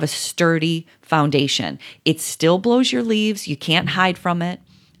because you have a sturdy foundation. It still blows your leaves. You can't hide from it.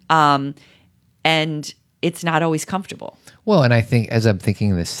 And it's not always comfortable. Well, and I think as I'm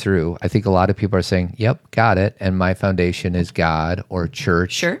thinking this through, I think a lot of people are saying, yep, got it. And my foundation is God or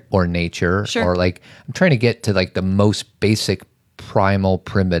church Sure. or nature. Sure. Or like, I'm trying to get to like the most basic, primal,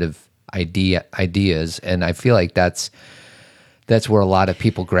 primitive ideas. And I feel like that's where a lot of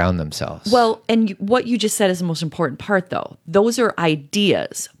people ground themselves. Well, and what you just said is the most important part, though. Those are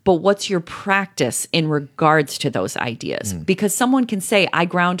ideas, but what's your practice in regards to those ideas? Because someone can say, I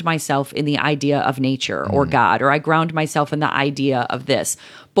ground myself in the idea of nature or God, or I ground myself in the idea of this.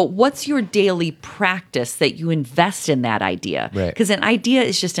 But what's your daily practice that you invest in that idea? Right. Because an idea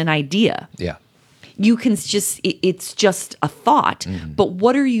is just an idea. Yeah. You can just, it's just a thought. But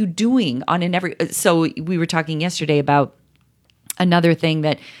what are you doing on an every, so we were talking yesterday about another thing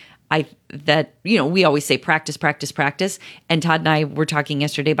that we always say practice. And Todd and I were talking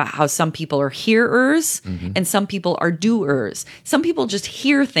yesterday about how some people are hearers and some people are doers. Some people just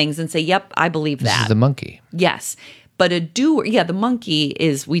hear things and say, yep, I believe that. This is the monkey. Yes. But a doer, the monkey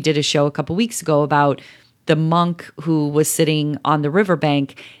is, we did a show a couple weeks ago about the monk who was sitting on the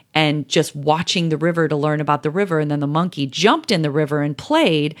riverbank and just watching the river to learn about the river. And then the monkey jumped in the river and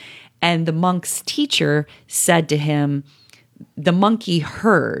played. And the monk's teacher said to him, the monkey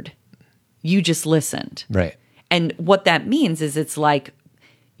heard, you just listened. Right. And what that means is it's like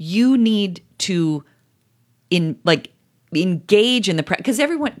you need to engage in the because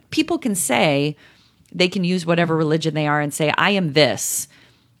people can say, they can use whatever religion they are and say, I am this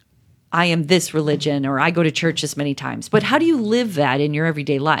religion, or I go to church this many times. But how do you live that in your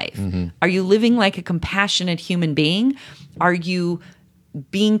everyday life? Are you living like a compassionate human being? Are you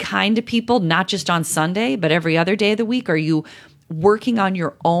being kind to people, not just on Sunday, but every other day of the week? Are you working on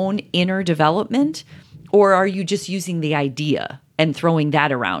your own inner development? Or are you just using the idea and throwing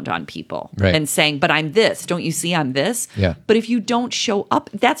that around on people and saying, but I'm this, don't you see I'm this? Yeah. But if you don't show up,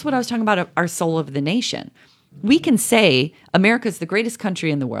 that's what I was talking about, our soul of the nation. We can say America's the greatest country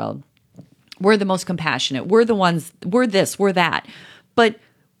in the world. We're the most compassionate. We're the ones, we're this, we're that. But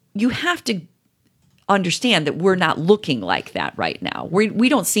you have to understand that we're not looking like that right now. We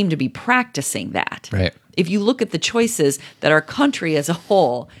don't seem to be practicing that. Right. If you look at the choices that our country as a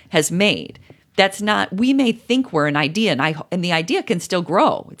whole has made, that's not, we may think we're an idea, and the idea can still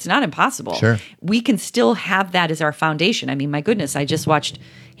grow. It's not impossible. Sure. We can still have that as our foundation. I mean, my goodness, I just watched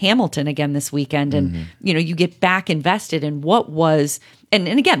Hamilton again this weekend, and you get back invested in what was, and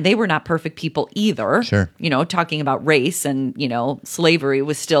again, they were not perfect people either. Sure. Talking about race and, slavery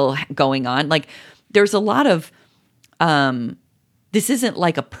was still going on. Like, there's a lot of, this isn't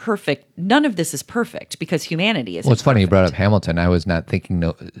like none of this is perfect because humanity is. Well, it's funny you brought up Hamilton. I was not thinking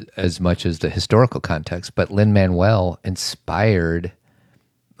as much as the historical context, but Lin-Manuel inspired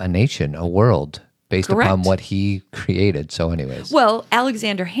a nation, a world, based upon what he created. So anyways. Well,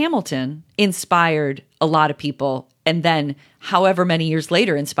 Alexander Hamilton inspired a lot of people, and then however many years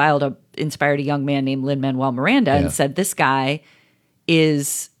later inspired a young man named Lin-Manuel Miranda and said, this guy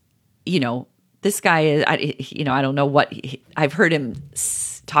is, this guy is, I don't know what, I've heard him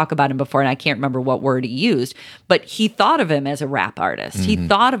talk about him before, and I can't remember what word he used, but he thought of him as a rap artist. He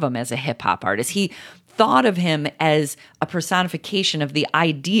thought of him as a hip hop artist. He thought of him as a personification of the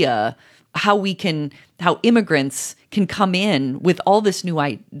idea, how immigrants can come in with all this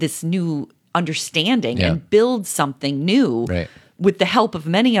new understanding and build something new with the help of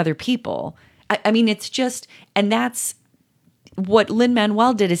many other people. I mean, it's just, and that's, what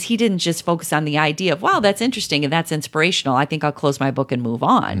Lin-Manuel did is he didn't just focus on the idea of, wow, that's interesting and that's inspirational. I think I'll close my book and move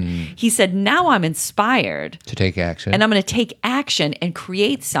on. He said, now I'm inspired to take action. And I'm going to take action and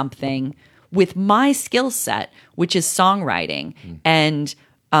create something with my skill set, which is songwriting and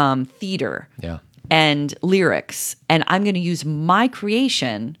theater and lyrics. And I'm going to use my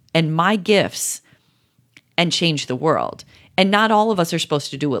creation and my gifts and change the world. And not all of us are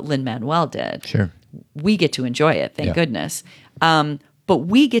supposed to do what Lin-Manuel did. Sure. We get to enjoy it, thank goodness. But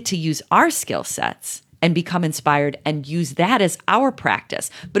we get to use our skill sets and become inspired and use that as our practice.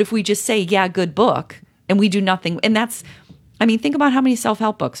 But if we just say, yeah, good book, and we do nothing, and that's, think about how many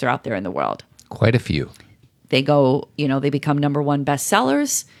self-help books are out there in the world. Quite a few. They go, they become #1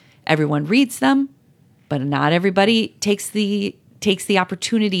 bestsellers. Everyone reads them, but not everybody takes the takes the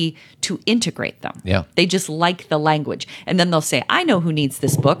opportunity to integrate them. Yeah. They just like the language. And then they'll say, I know who needs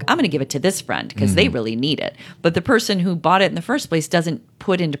this book. I'm going to give it to this friend because they really need it. But the person who bought it in the first place doesn't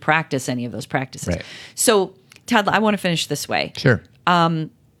put into practice any of those practices. Right. So, Todd, I want to finish this way. Sure.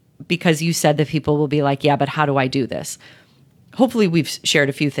 Because you said that people will be like, yeah, but how do I do this? Hopefully we've shared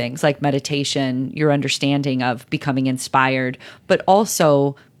a few things like meditation, your understanding of becoming inspired, but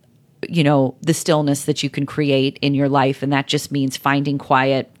also, the stillness that you can create in your life. And that just means finding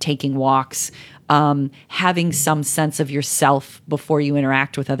quiet, taking walks, having some sense of yourself before you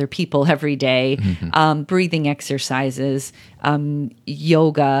interact with other people every day, breathing exercises,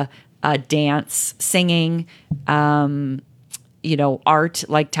 yoga, dance, singing, art,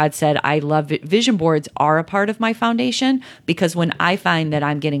 like Todd said. I love it. Vision boards are a part of my foundation because when I find that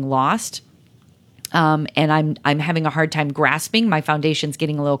I'm getting lost, and I'm having a hard time grasping, my foundation's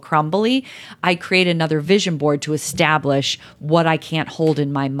getting a little crumbly, I create another vision board to establish what I can't hold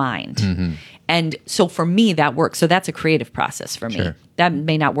in my mind. And so for me, that works. So that's a creative process for me. Sure. That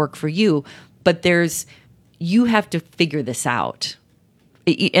may not work for you, but you have to figure this out.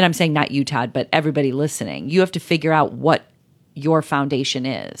 And I'm saying not you, Todd, but everybody listening. You have to figure out what your foundation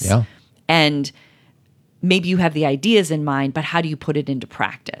is. Yeah. And maybe you have the ideas in mind, but how do you put it into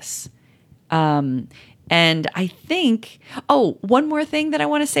practice? And I think, one more thing that I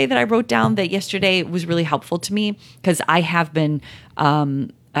want to say that I wrote down that yesterday was really helpful to me because I have been,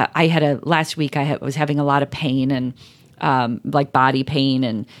 last week I was having a lot of pain and like body pain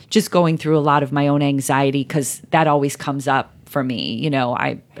and just going through a lot of my own anxiety because that always comes up for me.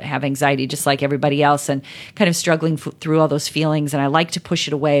 I have anxiety just like everybody else and kind of struggling through all those feelings. And I like to push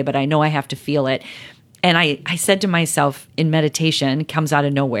it away, but I know I have to feel it. And I said to myself in meditation, it comes out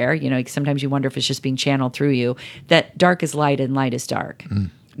of nowhere, sometimes you wonder if it's just being channeled through you, that dark is light and light is dark.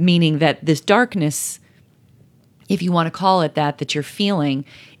 Meaning that this darkness, if you want to call it that you're feeling,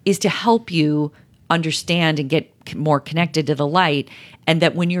 is to help you understand and get more connected to the light. And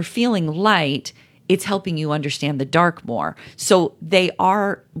that when you're feeling light, it's helping you understand the dark more. So they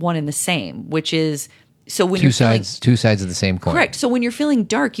are one and the same, which is, so when two sides of the same coin. Correct. So when you're feeling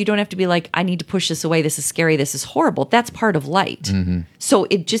dark, you don't have to be like, I need to push this away. This is scary. This is horrible. That's part of light. So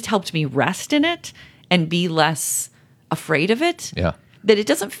it just helped me rest in it and be less afraid of it. Yeah. That it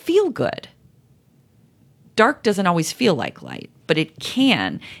doesn't feel good. Dark doesn't always feel like light, but it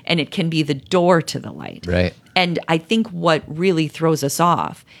can, and it can be the door to the light. Right. And I think what really throws us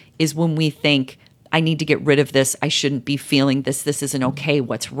off is when we think, I need to get rid of this. I shouldn't be feeling this. This isn't okay.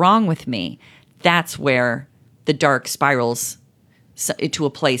 What's wrong with me? That's where the dark spirals to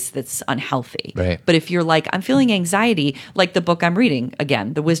a place that's unhealthy. Right. But if you're like, I'm feeling anxiety, like the book I'm reading,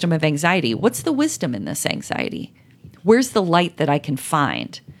 again, The Wisdom of Anxiety. What's the wisdom in this anxiety? Where's the light that I can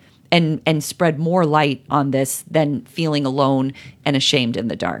find and spread more light on this than feeling alone and ashamed in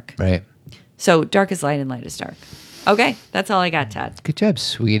the dark? Right. So dark is light and light is dark. Okay, that's all I got, Todd. Good job,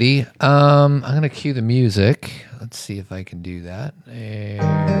 sweetie. I'm going to cue the music. Let's see if I can do that.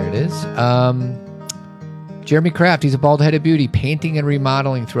 There it is. Jeremy Kraft, he's a bald-headed beauty, painting and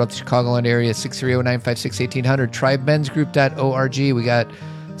remodeling throughout the Chicagoland area, 630-956-1800, tribemensgroup.org. We got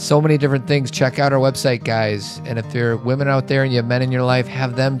so many different things. Check out our website, guys. And if there are women out there and you have men in your life,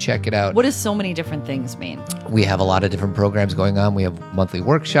 have them check it out. What does so many different things mean? We have a lot of different programs going on. We have monthly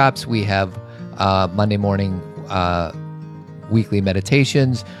workshops. We have Monday morning weekly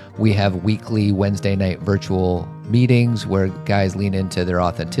meditations. We have weekly Wednesday night virtual meetings where guys lean into their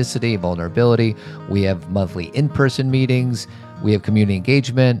authenticity, vulnerability. We have monthly in-person meetings. We have community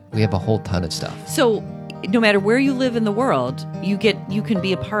engagement. We have a whole ton of stuff. So no matter where you live in the world, you can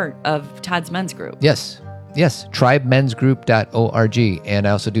be a part of Todd's Men's Group. Yes. tribemensgroup.org. And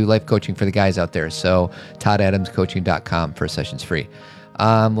I also do life coaching for the guys out there. So toddadamscoaching.com for sessions free.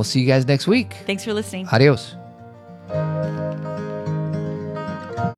 We'll see you guys next week. Thanks for listening. Adios.